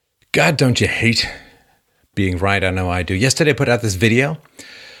God, don't you hate being right? I know I do. Yesterday I put out this video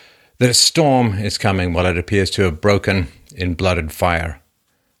that a storm is coming. Well, it appears to have broken in blooded fire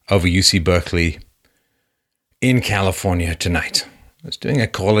over UC Berkeley in California tonight. I was doing a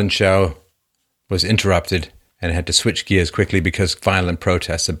call-in show, was interrupted, and had to switch gears quickly because violent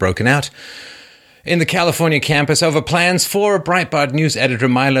protests had broken out in the California campus over plans for Breitbart news editor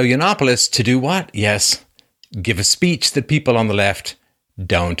Milo Yiannopoulos to do what? Yes, give a speech that people on the left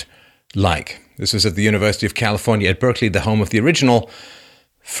don't like. This was at the University of California at Berkeley, the home of the original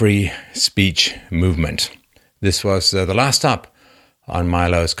free speech movement. This was the last stop on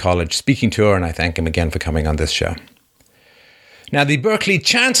Milo's college speaking tour, and I thank him again for coming on this show. Now, the Berkeley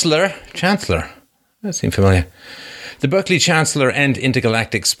Chancellor, that seemed familiar. The Berkeley Chancellor and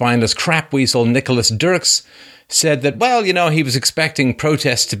intergalactic spineless crapweasel Nicholas Dirks said that, well, he was expecting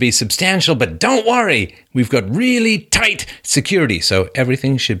protests to be substantial, but don't worry, we've got really tight security, so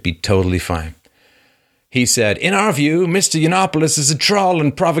everything should be totally fine. He said, in our view, Mr. Yiannopoulos is a troll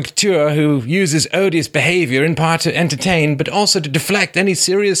and provocateur who uses odious behavior in part to entertain, but also to deflect any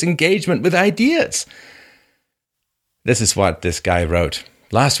serious engagement with ideas. This is what this guy wrote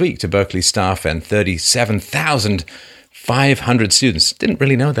last week to Berkeley staff and 37,500 students. Didn't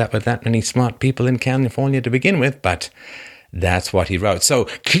really know that with that many smart people in California to begin with, but that's what he wrote. So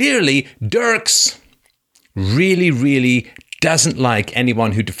clearly, Dirks really doesn't like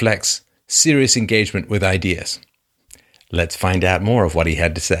anyone who deflects serious engagement with ideas. Let's find out more of what he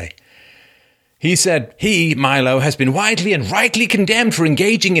had to say. He said, he, Milo, has been widely and rightly condemned for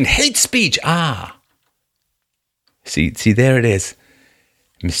engaging in hate speech. See, there it is,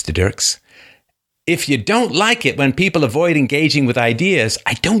 Mr. Dirks. If you don't like it when people avoid engaging with ideas,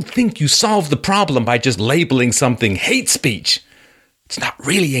 I don't think you solve the problem by just labeling something hate speech. It's not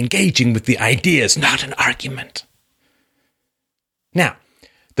really engaging with the ideas, not an argument. Now,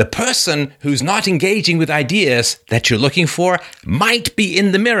 the person who's not engaging with ideas that you're looking for might be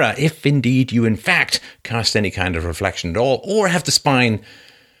in the mirror, if indeed you in fact cast any kind of reflection at all, or have the spine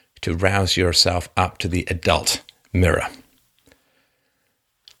to rouse yourself up to the adult mirror.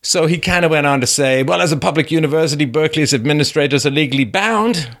 So he kind of went on to say, well, as a public university, Berkeley's administrators are legally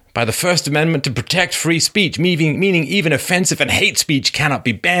bound by the First Amendment to protect free speech, meaning even offensive and hate speech cannot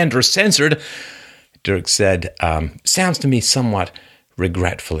be banned or censored. Dirk said, sounds to me somewhat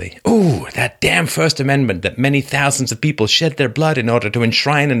regretfully. Ooh, that damn First Amendment that many thousands of people shed their blood in order to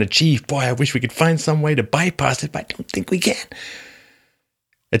enshrine and achieve. Boy, I wish we could find some way to bypass it, but I don't think we can.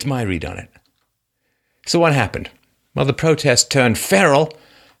 It's my read on it. So what happened? Well, the protest turned feral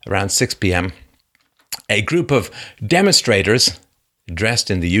around 6 p.m. A group of demonstrators,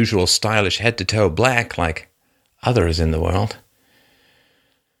 dressed in the usual stylish head-to-toe black like others in the world,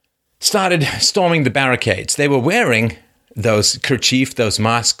 started storming the barricades. They were wearing those kerchiefs, those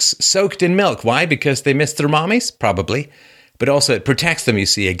masks, soaked in milk. Why? Because they missed their mommies? Probably. But also it protects them, you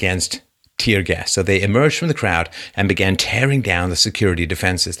see, against tear gas. So they emerged from the crowd and began tearing down the security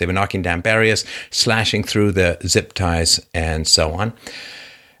defenses. They were knocking down barriers, slashing through the zip ties, and so on.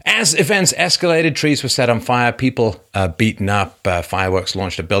 As events escalated, trees were set on fire, people beaten up, fireworks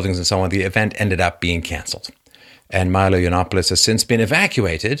launched at buildings and so on. The event ended up being cancelled. And Milo Yiannopoulos has since been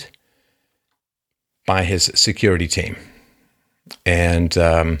evacuated by his security team. And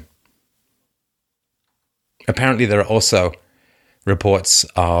apparently there are also reports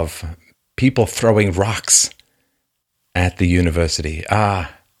of people throwing rocks at the university.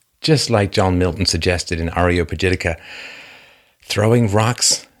 Just like John Milton suggested in Areopagitica, throwing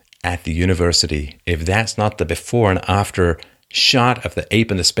rocks at the university. If that's not the before and after shot of the ape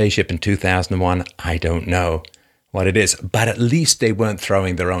and the spaceship in 2001, I don't know what it is. But at least they weren't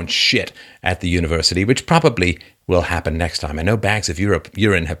throwing their own shit at the university, which probably will happen next time. I know bags of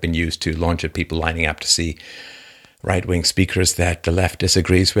urine have been used to launch at people lining up to see right-wing speakers that the left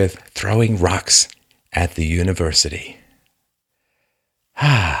disagrees with, throwing rocks at the university.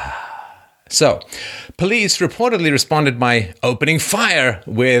 So, police reportedly responded by opening fire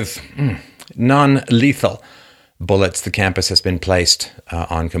with non-lethal bullets. The campus has been placed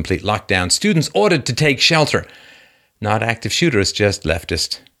on complete lockdown. Students ordered to take shelter. Not active shooters, just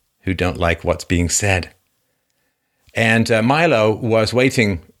leftists who don't like what's being said. And Milo was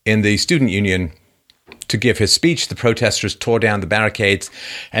waiting in the student union to give his speech. The protesters tore down the barricades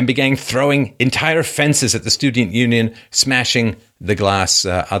and began throwing entire fences at the student union, smashing the glass.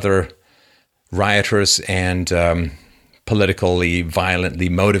 Other rioters and politically violently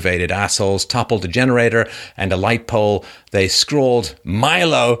motivated assholes toppled a generator and a light pole. They scrawled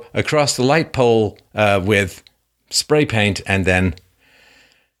Milo across the light pole with spray paint and then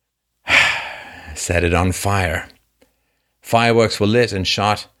set it on fire. Fireworks were lit and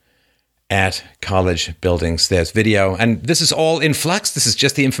shot at college buildings. There's video, and this is all in flux. This is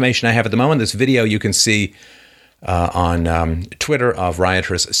just the information I have at the moment. This video you can see on Twitter of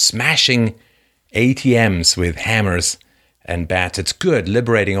rioters smashing ATMs with hammers and bats. It's good,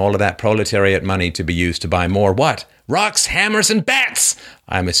 liberating all of that proletariat money to be used to buy more what? Rocks, hammers, and bats,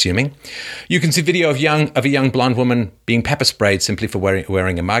 I'm assuming. You can see video of a young blonde woman being pepper sprayed simply for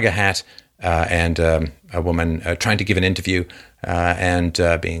wearing a MAGA hat, and a woman trying to give an interview and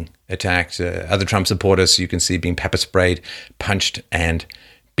being attacked. Other Trump supporters you can see being pepper sprayed, punched, and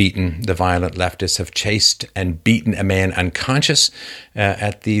beaten. The violent leftists have chased and beaten a man unconscious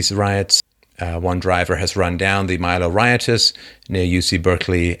at these riots. One driver has run down the Milo rioters near UC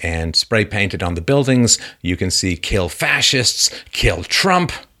Berkeley and spray painted on the buildings. You can see "Kill fascists, kill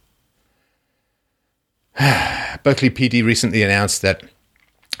Trump." Berkeley PD recently announced that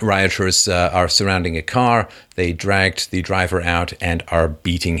rioters are surrounding a car. They dragged the driver out and are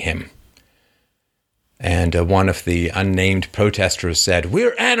beating him. And one of the unnamed protesters said,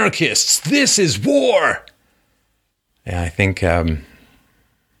 "We're anarchists. This is war." Yeah, I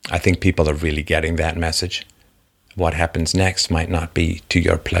think people are really getting that message. What happens next might not be to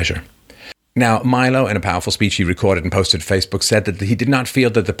your pleasure. Now, Milo, in a powerful speech he recorded and posted to Facebook, said that he did not feel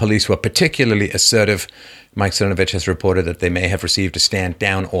that the police were particularly assertive. Mike Cernovich has reported that they may have received a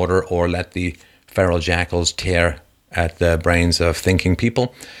stand-down order or let the feral jackals tear at the brains of thinking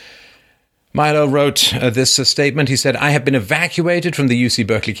people. Milo wrote this statement. He said, "I have been evacuated from the UC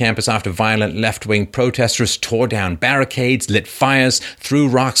Berkeley campus after violent left-wing protesters tore down barricades, lit fires, threw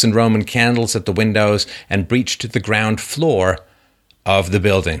rocks and Roman candles at the windows, and breached the ground floor of the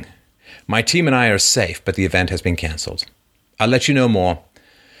building. My team and I are safe, but the event has been cancelled. I'll let you know more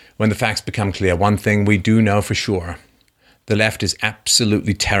when the facts become clear. One thing we do know for sure. The left is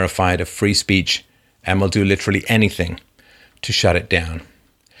absolutely terrified of free speech and will do literally anything to shut it down."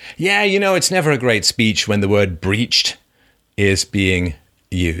 Yeah, it's never a great speech when the word breached is being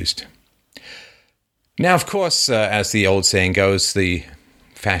used. Now, of course, as the old saying goes, the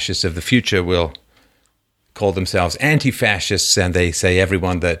fascists of the future will call themselves anti-fascists, and they say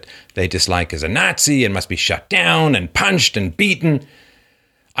everyone that they dislike is a Nazi and must be shut down and punched and beaten.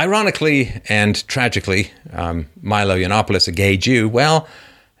 Ironically and tragically, Milo Yiannopoulos, a gay Jew, well,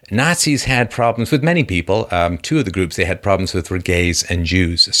 Nazis had problems with many people. Two of the groups they had problems with were gays and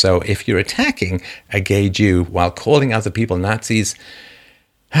Jews. So if you're attacking a gay Jew while calling other people Nazis,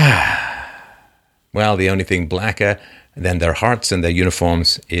 well, the only thing blacker than their hearts and their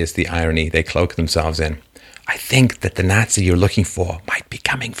uniforms is the irony they cloak themselves in. I think that the Nazi you're looking for might be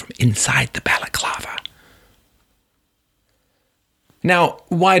coming from inside the balaclava. Now,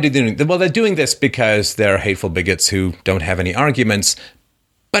 why do they do this? Well, they're doing this because they're hateful bigots who don't have any arguments.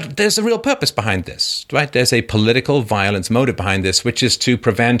 But there's a real purpose behind this, right? There's a political violence motive behind this, which is to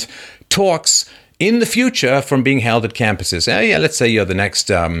prevent talks in the future from being held at campuses. Let's say you're the next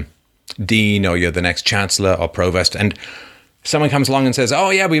dean or you're the next chancellor or provost, and someone comes along and says, "Oh,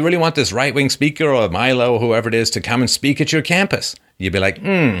 yeah, we really want this right-wing speaker or Milo, whoever it is, to come and speak at your campus." You'd be like,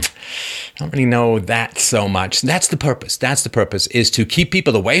 I don't really know that so much. That's the purpose. That's the purpose, is to keep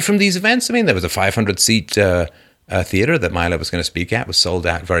people away from these events. I mean, there was a 500-seat theater that Milo was going to speak at, was sold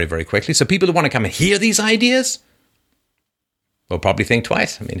out very, very quickly. So people who want to come and hear these ideas will probably think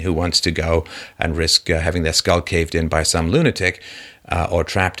twice. I mean, who wants to go and risk having their skull caved in by some lunatic or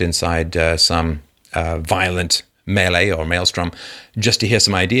trapped inside some violent melee or maelstrom just to hear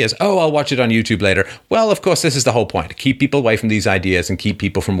some ideas? Oh, I'll watch it on YouTube later. Well, of course, this is the whole point. Keep people away from these ideas and keep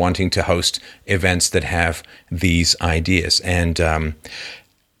people from wanting to host events that have these ideas. And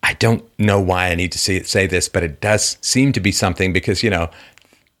I don't know why I need to say this, but it does seem to be something because,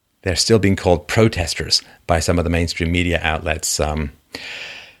 they're still being called protesters by some of the mainstream media outlets.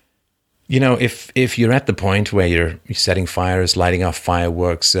 If you're at the point where you're setting fires, lighting off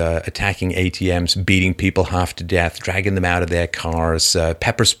fireworks, attacking ATMs, beating people half to death, dragging them out of their cars,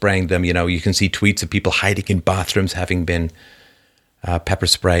 pepper spraying them, you can see tweets of people hiding in bathrooms having been pepper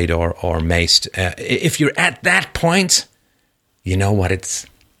sprayed or maced. If you're at that point, you know what it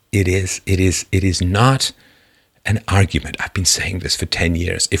is not an argument. I've been saying this for 10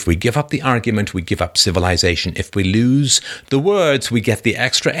 years. If we give up the argument, we give up civilization. If we lose the words, we get the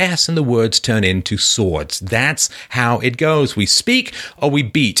extra S and the words turn into swords. That's how it goes. We speak or we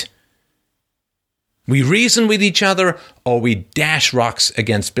beat. We reason with each other or we dash rocks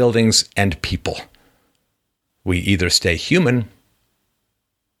against buildings and people. We either stay human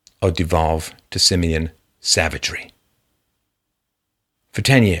or devolve to simian savagery. For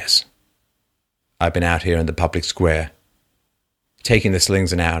 10 years, I've been out here in the public square, taking the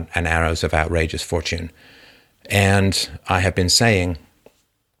slings and arrows of outrageous fortune. And I have been saying,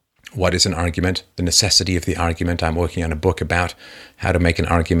 what is an argument, the necessity of the argument. I'm working on a book about how to make an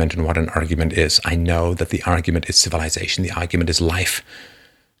argument and what an argument is. I know that the argument is civilization. The argument is life.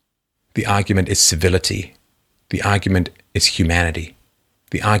 The argument is civility. The argument is humanity.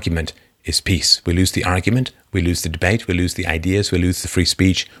 The argument is peace. We lose the argument, we lose the debate, we lose the ideas, we lose the free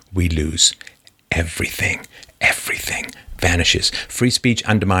speech, we lose everything. Everything vanishes. Free speech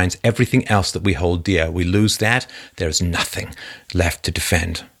undermines everything else that we hold dear. We lose that, there is nothing left to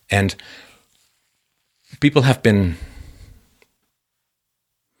defend. And people have been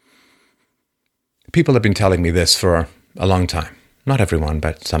telling me this for a long time. Not everyone,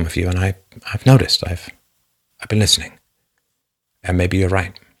 but some of you, and I've noticed. I've been listening. And maybe you're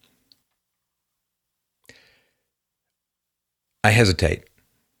right. I hesitate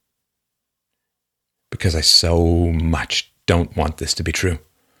because I so much don't want this to be true.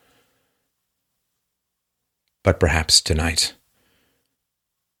 But perhaps tonight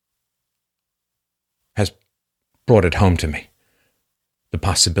has brought it home to me. The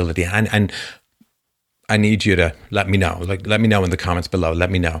possibility. And I need you to let me know. Let me know in the comments below. Let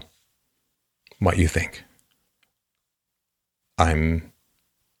me know what you think. I'm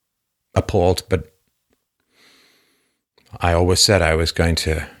appalled, but I always said I was going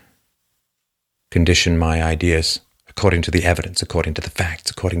to condition my ideas according to the evidence, according to the facts,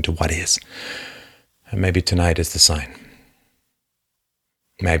 according to what is. And maybe tonight is the sign.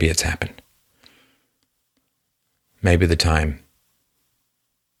 Maybe it's happened. Maybe the time.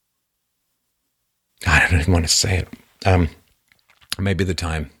 I don't even want to say it. Maybe the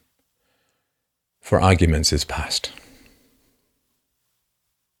time for arguments is past.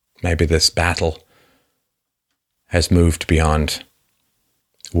 Maybe this battle has moved beyond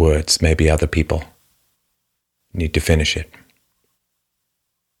words. Maybe other people need to finish it.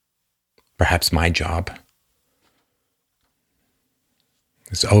 Perhaps my job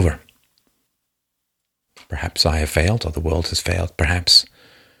is over. Perhaps I have failed, or the world has failed. Perhaps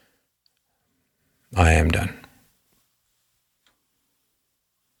I am done.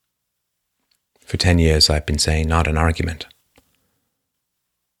 For 10 years I've been saying not an argument.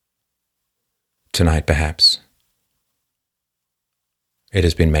 Tonight, perhaps, it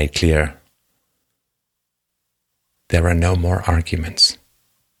has been made clear there are no more arguments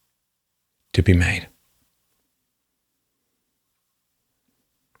to be made.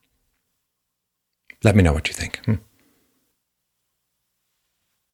 Let me know what you think.